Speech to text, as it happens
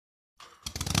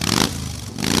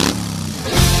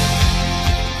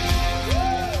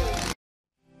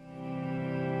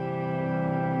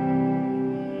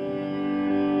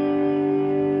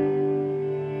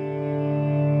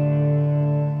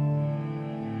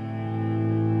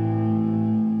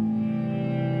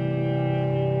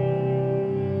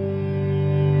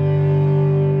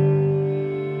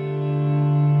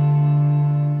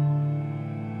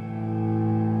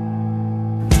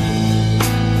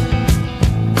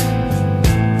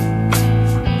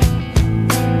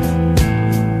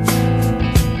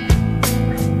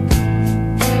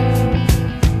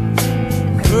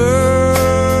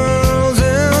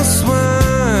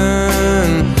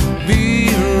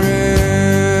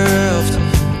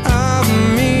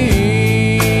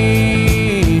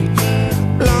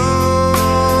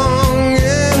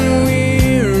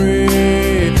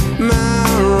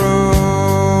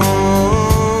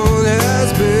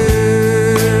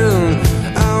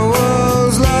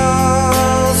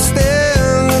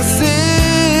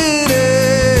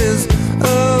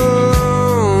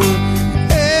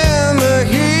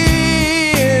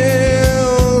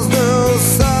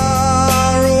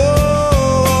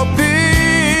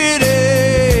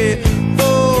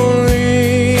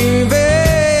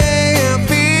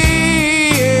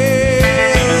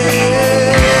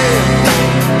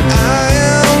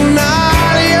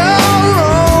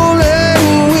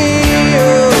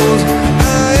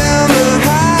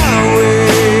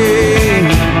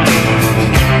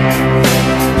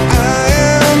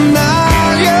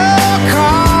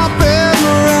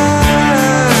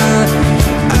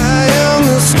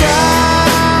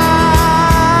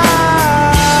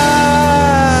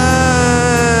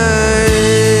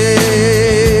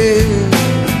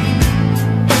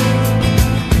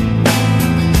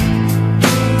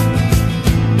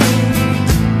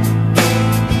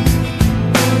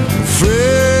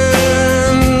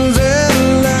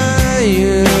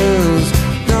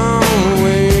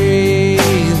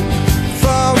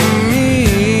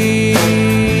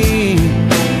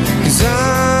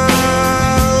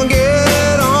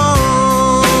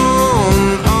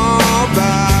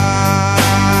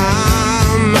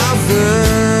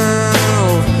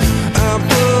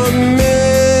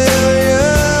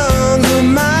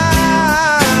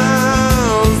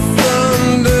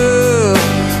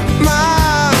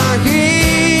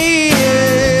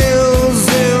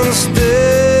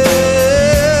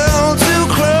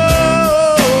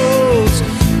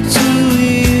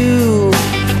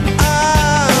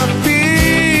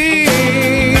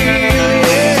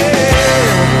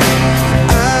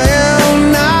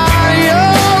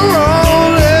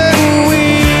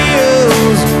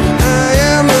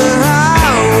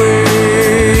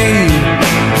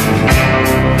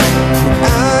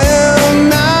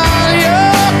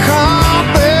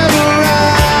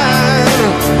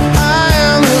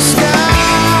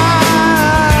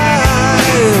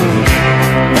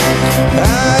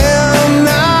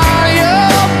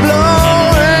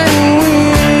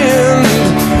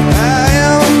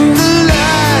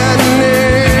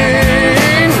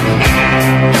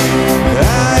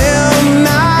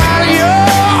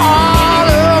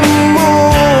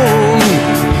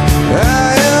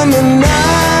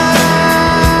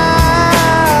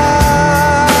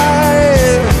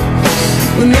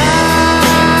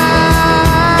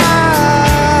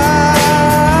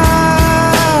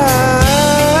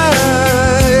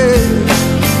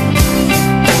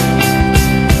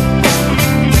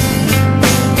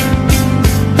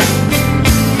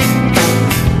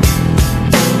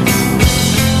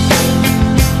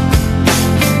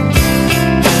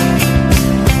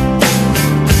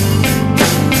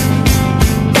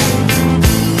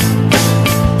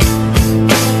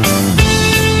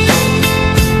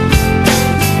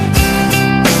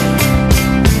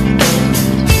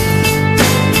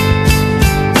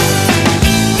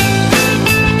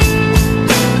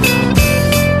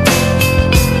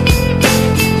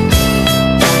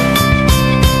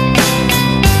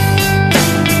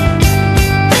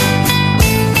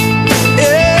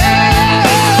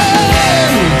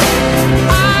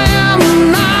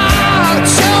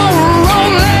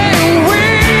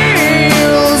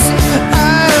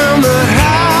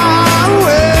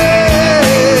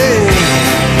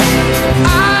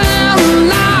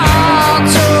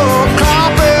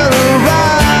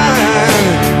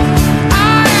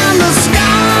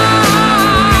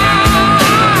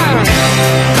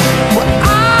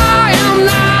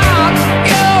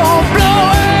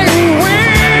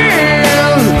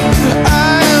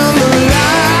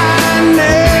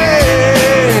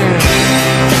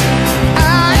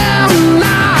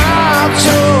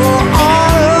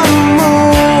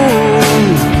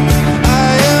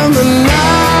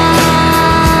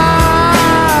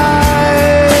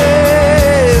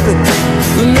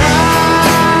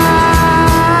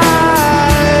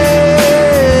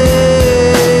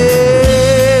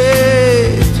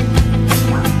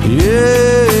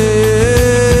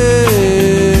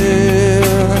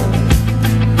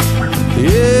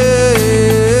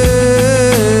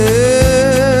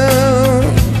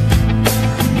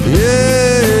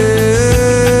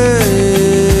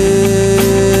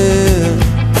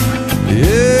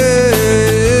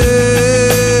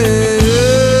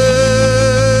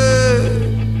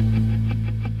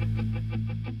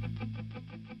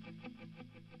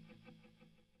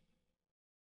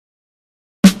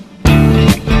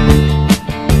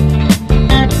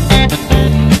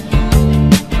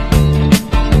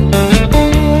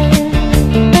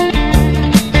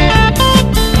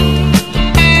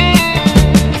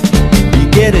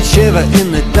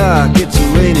like it's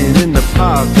raining in the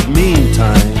park, but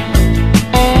meantime,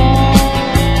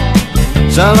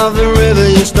 sound of the river,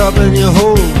 you stop and you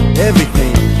hold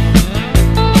everything.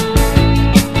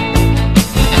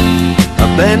 A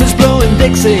band is blowing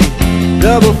Dixie,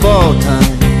 double fall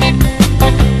time.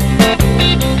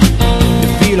 You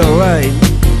feel alright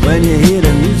when you hear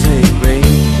the music ring.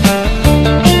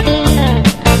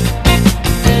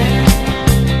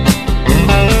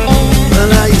 Well,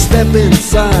 now you step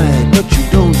inside, but you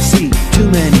don't see too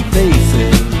many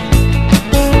faces.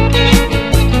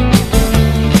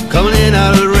 Coming in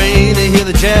out of the rain to hear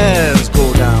the jazz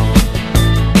go down.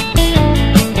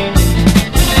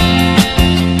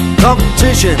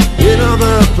 Competition in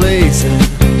other places,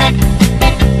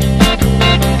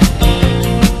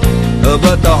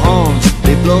 but the horns,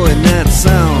 they blowing that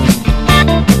sound.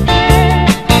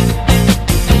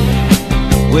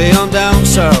 Way on down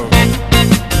south,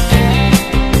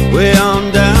 way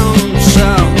on down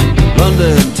south,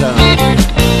 London town.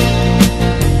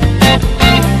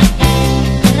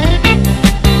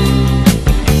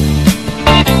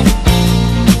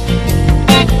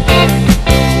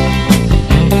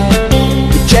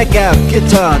 Check out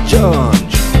Guitar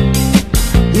George,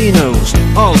 he knows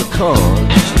all the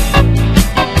chords.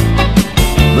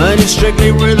 But it's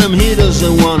strictly rhythm, he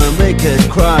doesn't wanna make it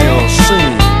cry or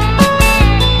sing.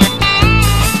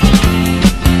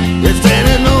 If then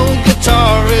an old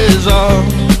guitar is all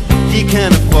he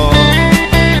can afford,